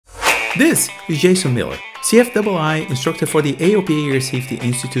This is Jason Miller, CFII instructor for the AOPA Air Safety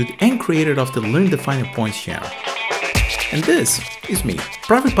Institute and creator of the Learn the Finer Points channel. And this is me,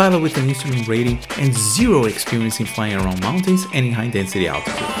 private pilot with an instrument rating and zero experience in flying around mountains and in high density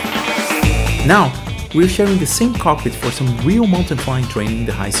altitude. Now, we're sharing the same cockpit for some real mountain flying training in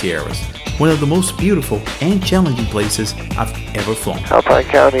the high Sierras, one of the most beautiful and challenging places I've ever flown. Alpine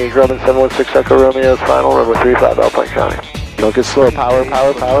County, Grumman 716 Echo Romeo's final, runway 35 Alpine County. Don't get slow, power.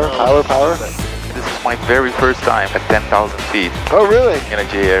 This is my very first time at 10,000 feet. Oh really? In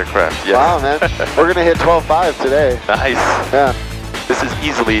a J aircraft, yes. Wow man, we're gonna hit 12.5 today. Nice. Yeah. This is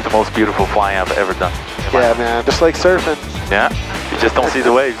easily the most beautiful flying I've ever done. Yeah man, just like surfing. Yeah, you just don't see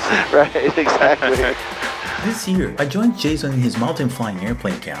the waves. Right, exactly. This year, I joined Jason in his mountain flying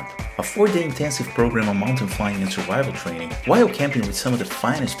airplane camp, a 4-day intensive program on mountain flying and survival training, while camping with some of the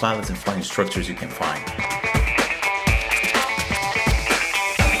finest pilots and flight instructors you can find.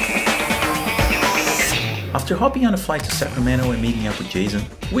 After hopping on a flight to Sacramento and meeting up with Jason,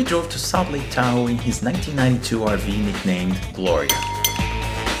 we drove to Salt Lake Tahoe in his 1992 RV nicknamed Gloria.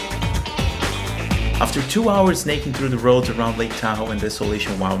 After 2 hours snaking through the roads around Lake Tahoe and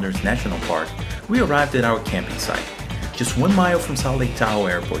Desolation Wilderness National Park, we arrived at our camping site, just 1 mile from Salt Lake Tahoe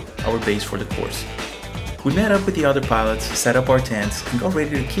Airport, our base for the course. We met up with the other pilots, set up our tents, and got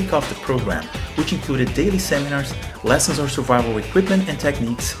ready to kick off the program, which included daily seminars, lessons on survival equipment and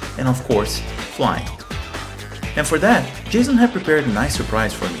techniques, and of course, flying. And for that, Jason had prepared a nice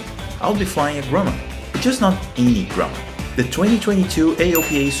surprise for me. I'll be flying a Grumman, but just not any Grumman. The 2022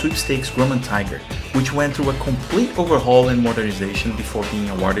 AOPA Sweepstakes Grumman Tiger, which went through a complete overhaul and modernization before being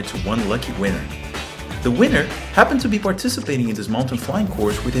awarded to one lucky winner. The winner happened to be participating in this mountain flying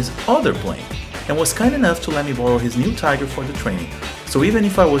course with his other plane, and was kind enough to let me borrow his new Tiger for the training. So even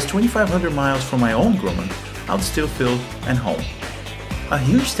if I was 2,500 miles from my own Grumman, I'd still feel at home. A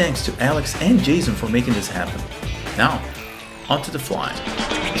huge thanks to Alex and Jason for making this happen. Now, onto the flying.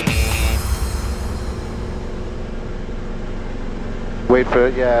 Wait for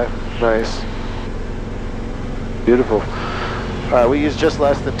it, yeah, nice. Beautiful. Alright, we use just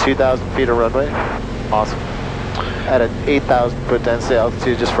less than 2,000 feet of runway. Awesome. At an 8,000 foot density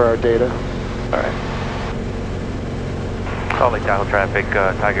altitude just for our data. Alright. Salt Lake Tahoe traffic,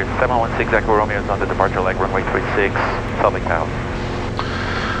 Tiger 716 Echo Romeo is on the departure leg, runway 36, Salt Lake Tahoe.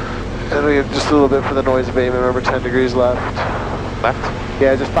 And we have just a little bit for the noise abatement, remember 10 degrees left. Left?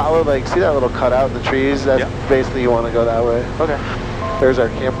 Yeah, just follow, like, see that little cutout in the trees? That's basically you want to go that way. Okay. There's our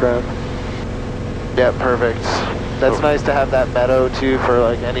campground. Yeah, perfect. That's nice to have that meadow too for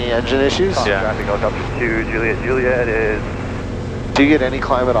like any engine issues. Yeah. Traffic goes up to Juliet. Juliet is... Do you get any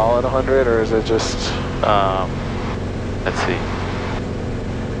climb at all at 100 or is it just... let's see.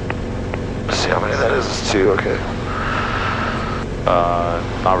 Let's see how many that is. It's 2, okay.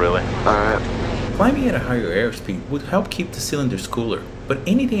 Not really. Alright. Climbing at a higher airspeed would help keep the cylinders cooler, but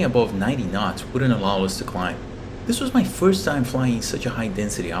anything above 90 knots wouldn't allow us to climb. This was my first time flying in such a high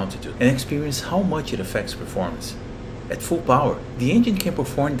density altitude and experienced how much it affects performance. At full power, the engine can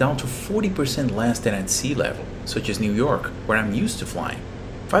perform down to 40% less than at sea level, such as New York, where I'm used to flying.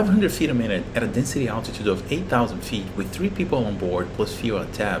 500 feet a minute at a density altitude of 8,000 feet with 3 people on board plus fuel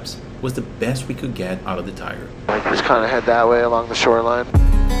at tabs was the best we could get out of the Tiger. Just kind of head that way along the shoreline.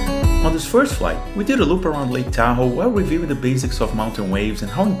 On this first flight, we did a loop around Lake Tahoe while reviewing the basics of mountain waves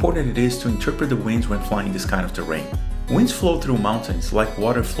and how important it is to interpret the winds when flying this kind of terrain. Winds flow through mountains like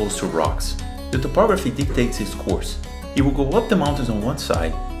water flows through rocks. The topography dictates its course. It will go up the mountains on one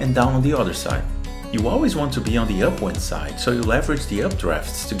side and down on the other side. You always want to be on the upwind side, so you leverage the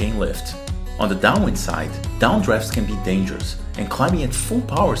updrafts to gain lift. On the downwind side, downdrafts can be dangerous, and climbing at full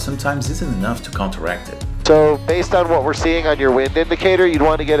power sometimes isn't enough to counteract it. So based on what we're seeing on your wind indicator, you'd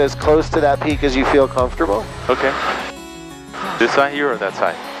want to get as close to that peak as you feel comfortable? Okay. This side here or that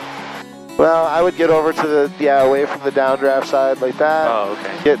side? Well, I would get over to the, away from the downdraft side like that. Oh,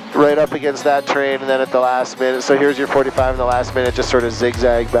 okay. Get right up against that train and then at the last minute, so here's your 45 in the last minute, just sort of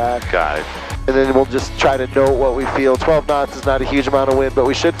zigzag back. Got it. And then we'll just try to note what we feel. 12 knots is not a huge amount of wind, but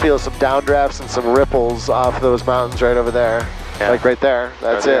we should feel some downdrafts and some ripples off those mountains right over there. Yeah. Like right there,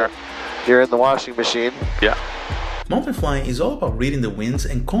 that's right it. You're in the washing machine. Yeah. Mountain flying is all about reading the winds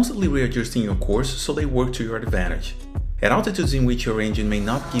and constantly readjusting your course so they work to your advantage. At altitudes in which your engine may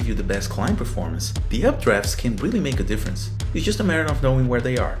not give you the best climb performance, the updrafts can really make a difference. It's just a matter of knowing where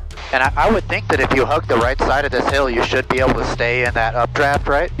they are. And I would think that if you hug the right side of this hill, you should be able to stay in that updraft,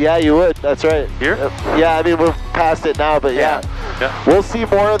 right? Yeah, you would. That's right. Here? Yeah, I mean, we're past it now, but yeah. We'll see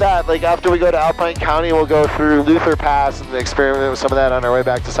more of that. Like after we go to Alpine County, we'll go through Luther Pass and experiment with some of that on our way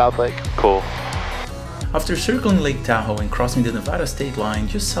back to South Lake. Cool. After circling Lake Tahoe and crossing the Nevada state line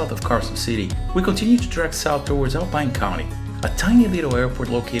just south of Carson City, we continue to track south towards Alpine County, a tiny little airport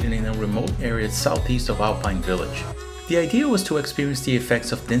located in a remote area southeast of Alpine Village. The idea was to experience the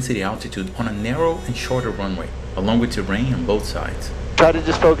effects of density altitude on a narrow and shorter runway, along with terrain on both sides. Try to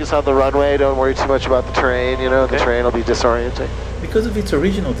just focus on the runway, don't worry too much about the terrain, you know, the terrain will be disorienting. Because of its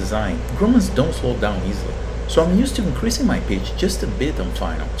original design, Grummans don't slow down easily, so I'm used to increasing my pitch just a bit on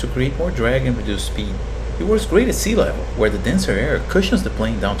final to create more drag and reduce speed. It works great at sea level, where the denser air cushions the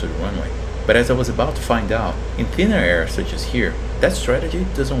plane down to the runway. But as I was about to find out, in thinner air such as here, that strategy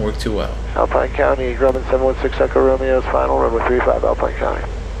doesn't work too well. Alpine County, Grumman 716 Echo Romeo's final, runway 35, Alpine County.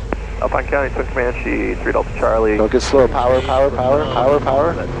 Alpine County, Twin Comanche, 3 Delta Charlie. Don't get slow, power.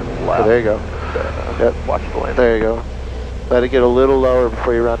 Oh, there you go. Yep. Watch the land. There you go. Let it get a little lower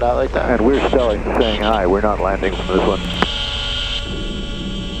before you round out like that. And we're staying high, we're not landing from this one.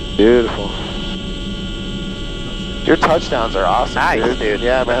 Beautiful. Your touchdowns are awesome, Nice, dude.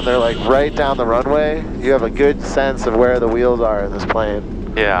 Yeah, man, they're like right down the runway. You have a good sense of where the wheels are in this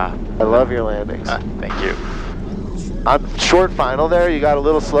plane. Yeah. I love your landings. Thank you. On short final there, you got a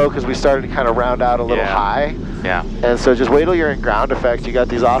little slow because we started to kind of round out a little high. Yeah. And so just wait till you're in ground effect. You got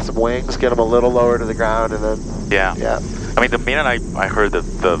these awesome wings, get them a little lower to the ground, and then... Yeah. I mean, the minute I heard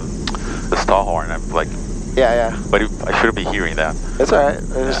the stall horn, I'm like... Yeah. But I shouldn't be hearing that. It's all right.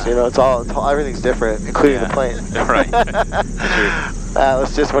 Just, you know, it's all everything's different, including the plane. Right.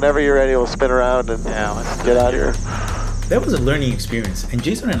 Let's just, whenever you're ready, we'll spin around and let's get out of here. That was a learning experience, and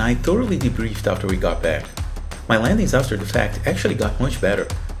Jason and I thoroughly debriefed after we got back. My landings after the fact actually got much better,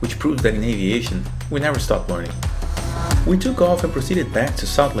 which proves that in aviation, we never stop learning. We took off and proceeded back to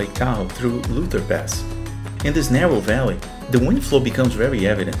South Lake Tahoe through Luther Pass. In this narrow valley, the wind flow becomes very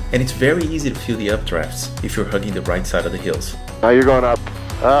evident, and it's very easy to feel the updrafts if you're hugging the right side of the hills. Oh, you're going up.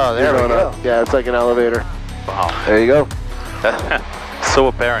 Oh, there we go. Up. Yeah, it's like an elevator. Wow. There you go. So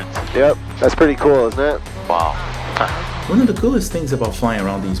apparent. Yep, that's pretty cool, isn't it? Wow. One of the coolest things about flying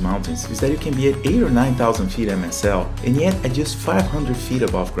around these mountains is that you can be at 8,000 or 9,000 feet MSL, and yet at just 500 feet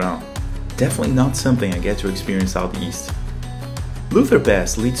above ground. Definitely not something I get to experience out east. Luther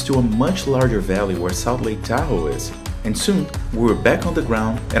Pass leads to a much larger valley where South Lake Tahoe is, and soon we were back on the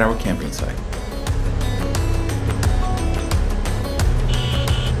ground at our camping site.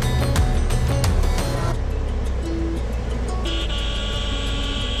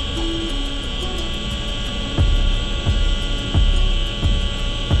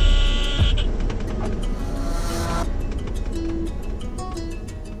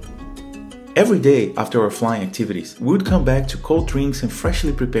 Every day after our flying activities, we would come back to cold drinks and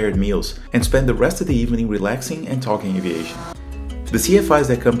freshly prepared meals and spend the rest of the evening relaxing and talking aviation. The CFIs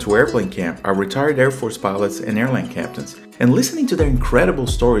that come to airplane camp are retired Air Force pilots and airline captains, and listening to their incredible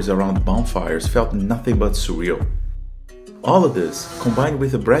stories around the bonfires felt nothing but surreal. All of this, combined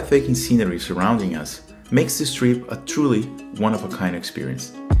with the breathtaking scenery surrounding us, makes this trip a truly one-of-a-kind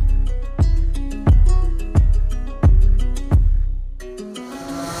experience.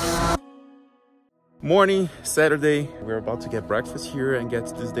 Morning, Saturday. We're about to get breakfast here and get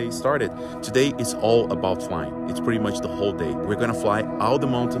this day started. Today is all about flying. It's pretty much the whole day. We're gonna fly all the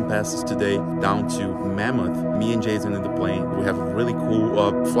mountain passes today down to Mammoth. Me and Jason in the plane. We have a really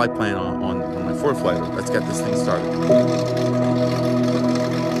cool flight plan on my fourth flighter. Let's get this thing started.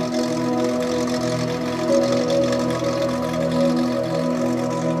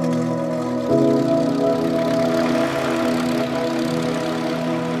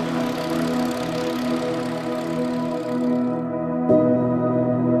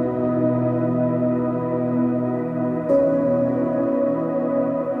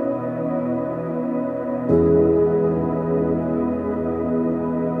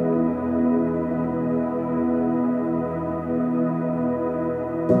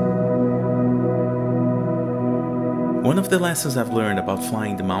 One of the lessons I've learned about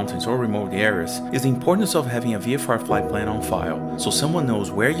flying the mountains or remote areas is the importance of having a VFR flight plan on file so someone knows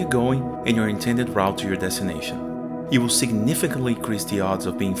where you're going and your intended route to your destination. It will significantly increase the odds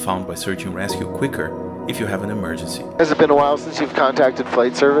of being found by search and rescue quicker if you have an emergency. Has it been a while since you've contacted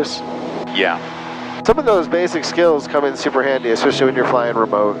flight service? Yeah. Some of those basic skills come in super handy, especially when you're flying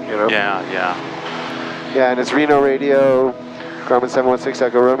remote, you know? Yeah. Yeah, and it's Reno radio, Grumman 716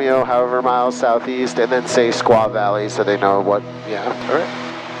 Echo Romeo, however miles southeast, and then say Squaw Valley so they know what, all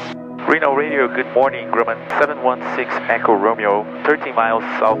right. Reno radio, good morning, Grumman 716 Echo Romeo, 13 miles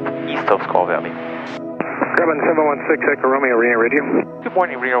southeast of Squaw Valley. Grumman 716 Echo Romeo, Reno radio. Good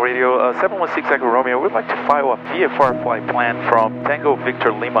morning, Reno radio, 716 Echo Romeo. We'd like to file a VFR flight plan from Tango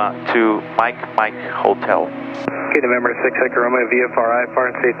Victor Lima to Mike Hotel. Okay, November 6 Echo Romeo, VFRI,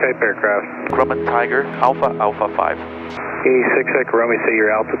 foreign safe type aircraft. Grumman Tiger, Alpha, Alpha 5. Okay, 6 Echo Romeo, say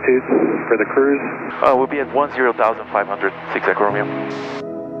your altitude for the cruise. We'll be at 10,500, 6 Echo Romeo.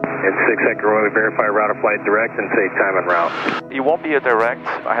 And 6 Echo Romeo, verify route of flight direct and say time and route. It won't be a direct.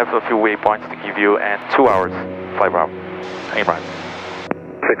 I have a few waypoints to give you and 2 hours flight route. Aim right.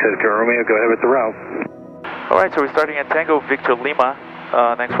 6 Echo Romeo, go ahead with the route. Alright, so we're starting at Tango Victor Lima.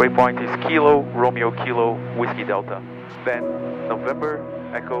 Next waypoint is Kilo Romeo Kilo Whiskey Delta. Then November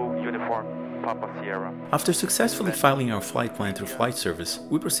Echo Uniform Papa Sierra. After successfully filing our flight plan through flight service,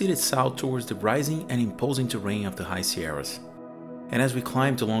 we proceeded south towards the rising and imposing terrain of the High Sierras. And as we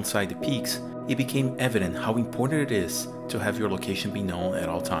climbed alongside the peaks, it became evident how important it is to have your location be known at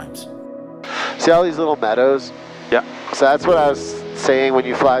all times. See all these little meadows? Yeah. So that's what I was saying when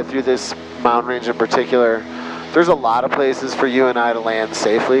you fly through this mountain range in particular. There's a lot of places for you and I to land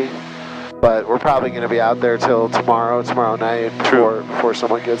safely, but we're probably going to be out there till tomorrow night before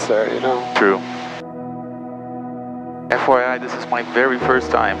someone gets there, you know? True. FYI, this is my very first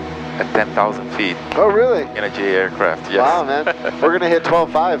time at 10,000 feet. Oh, really? In a J aircraft, yes. Wow, man. We're going to hit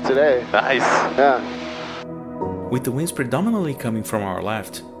 12.5 today. Nice. Yeah. With the winds predominantly coming from our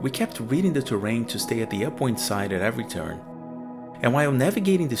left, we kept reading the terrain to stay at the upwind side at every turn. And while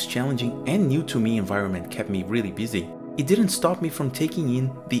navigating this challenging and new to me environment kept me really busy, it didn't stop me from taking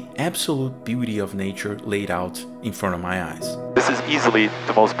in the absolute beauty of nature laid out in front of my eyes. This is easily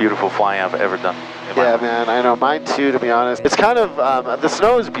the most beautiful flying I've ever done. Yeah, man, I know, mine too, to be honest. It's kind of, the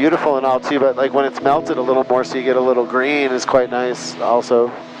snow is beautiful and all too, but like when it's melted a little more so you get a little green is quite nice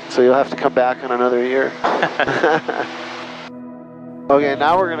also. So you'll have to come back in another year. Okay,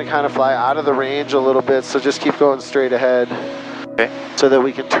 now we're going to kind of fly out of the range a little bit, so just keep going straight ahead. Okay. So that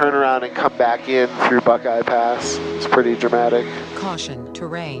we can turn around and come back in through Buckeye Pass. It's pretty dramatic. Caution,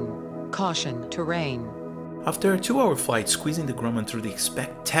 terrain. Caution, terrain. After a 2-hour flight squeezing the Grumman through the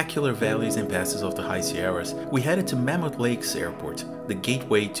spectacular valleys and passes of the High Sierras, we headed to Mammoth Lakes Airport, the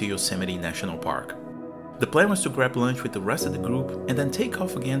gateway to Yosemite National Park. The plan was to grab lunch with the rest of the group and then take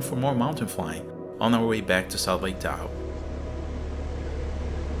off again for more mountain flying on our way back to South Lake Tahoe.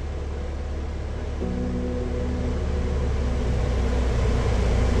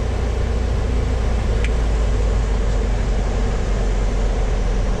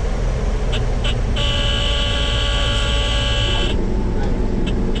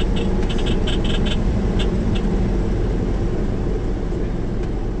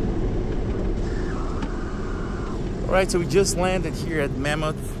 Alright, so we just landed here at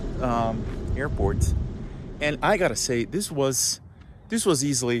Mammoth Airport, and I gotta say, this was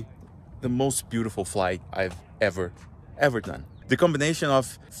easily the most beautiful flight I've ever done. The combination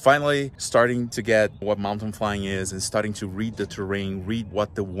of finally starting to get what mountain flying is and starting to read the terrain, read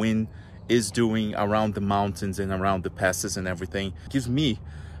what the wind is doing around the mountains and around the passes and everything, gives me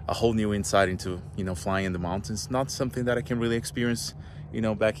a whole new insight into, you know, flying in the mountains. Not something that I can really experience, you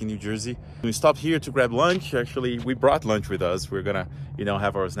know, back in New Jersey. We stopped here to grab lunch. Actually, we brought lunch with us. We're gonna, you know,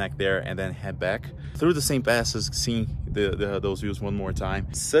 have our snack there and then head back through the same passes, seeing those views one more time.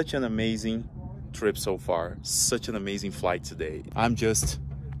 Such an amazing trip so far. Such an amazing flight today. I'm just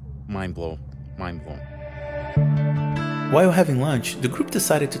mind blown. While having lunch, the group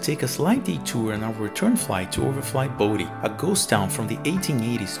decided to take a slight detour on our return flight to overfly Bodie, a ghost town from the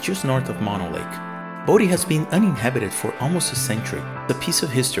 1880s just north of Mono Lake. Bodie has been uninhabited for almost a century, a piece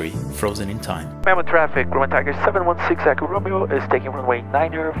of history frozen in time. Mammoth traffic, Grumman Tiger 716 Echo Romeo is taking runway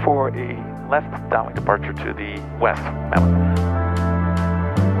 90 for a left downwind departure to the west, Mammoth.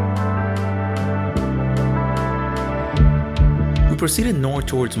 We proceeded north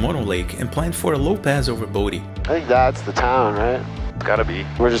towards Mono Lake and planned for a low pass over Bodie. I think that's the town, right? Gotta be.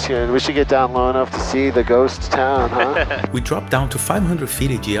 We should get down low enough to see the ghost town, huh? We dropped down to 500 feet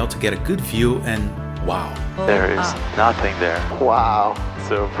AGL to get a good view, and wow. There is nothing there. Wow.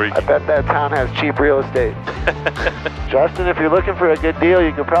 So freaky. I bet that town has cheap real estate. Justin, if you're looking for a good deal,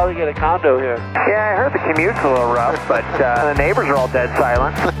 you could probably get a condo here. Yeah, I heard the commute's a little rough, but the neighbors are all dead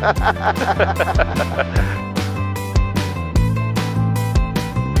silent.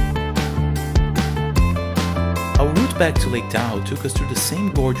 Our route back to Lake Tahoe took us through the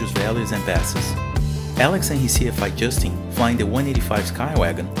same gorgeous valleys and passes. Alex and his CFI Justin, flying the 185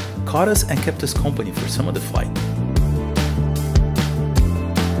 Skywagon, caught us and kept us company for some of the flight.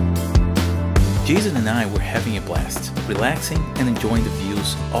 Jason and I were having a blast, relaxing and enjoying the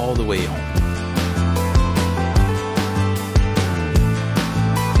views all the way home.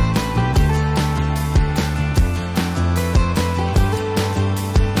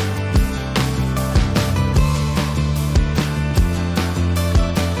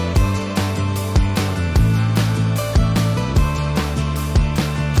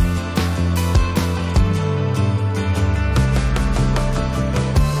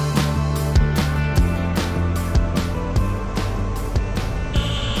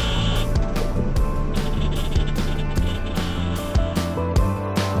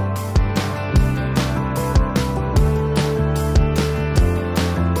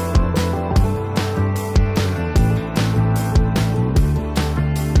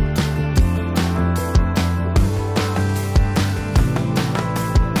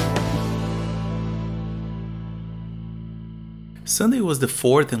 Sunday was the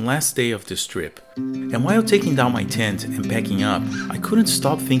fourth and last day of this trip, and while taking down my tent and packing up, I couldn't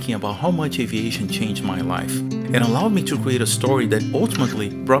stop thinking about how much aviation changed my life and allowed me to create a story that ultimately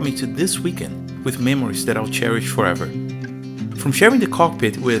brought me to this weekend with memories that I'll cherish forever. From sharing the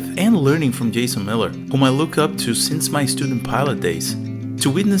cockpit with and learning from Jason Miller, whom I look up to since my student pilot days,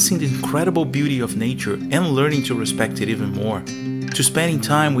 to witnessing the incredible beauty of nature and learning to respect it even more, to spending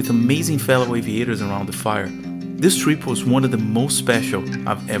time with amazing fellow aviators around the fire, this trip was one of the most special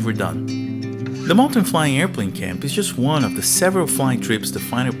I've ever done. The Mountain Flying Airplane Camp is just one of the several flying trips the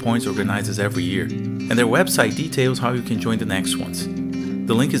Finer Points organizes every year, and their website details how you can join the next ones.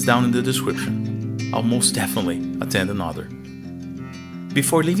 The link is down in the description. I'll most definitely attend another.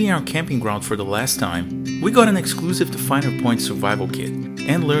 Before leaving our camping ground for the last time, we got an exclusive to Finer Points survival kit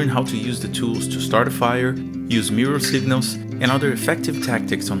and learned how to use the tools to start a fire, use mirror signals, and other effective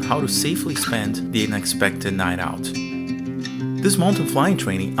tactics on how to safely spend the unexpected night out. This mountain flying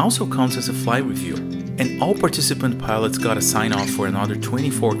training also counts as a flight review, and all participant pilots got a sign-off for another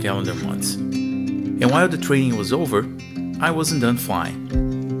 24 calendar months. And while the training was over, I wasn't done flying.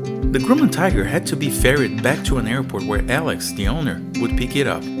 The Grumman Tiger had to be ferried back to an airport where Alex, the owner, would pick it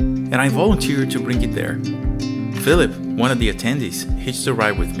up, and I volunteered to bring it there. Philip, one of the attendees, hitched a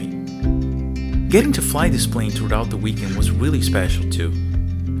ride with me. Getting to fly this plane throughout the weekend was really special too.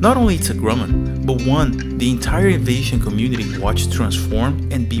 Not only it's a Grumman, but one the entire aviation community watched transform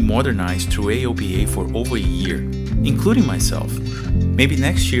and be modernized through AOPA for over a year, including myself. Maybe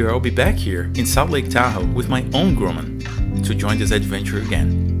next year I'll be back here in Salt Lake Tahoe with my own Grumman to join this adventure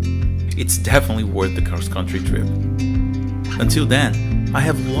again. It's definitely worth the cross-country trip. Until then, I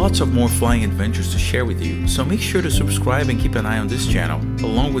have lots of more flying adventures to share with you, so make sure to subscribe and keep an eye on this channel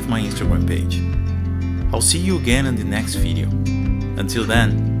along with my Instagram page. I'll see you again in the next video. Until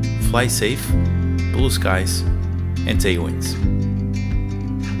then, fly safe, blue skies, and tailwinds.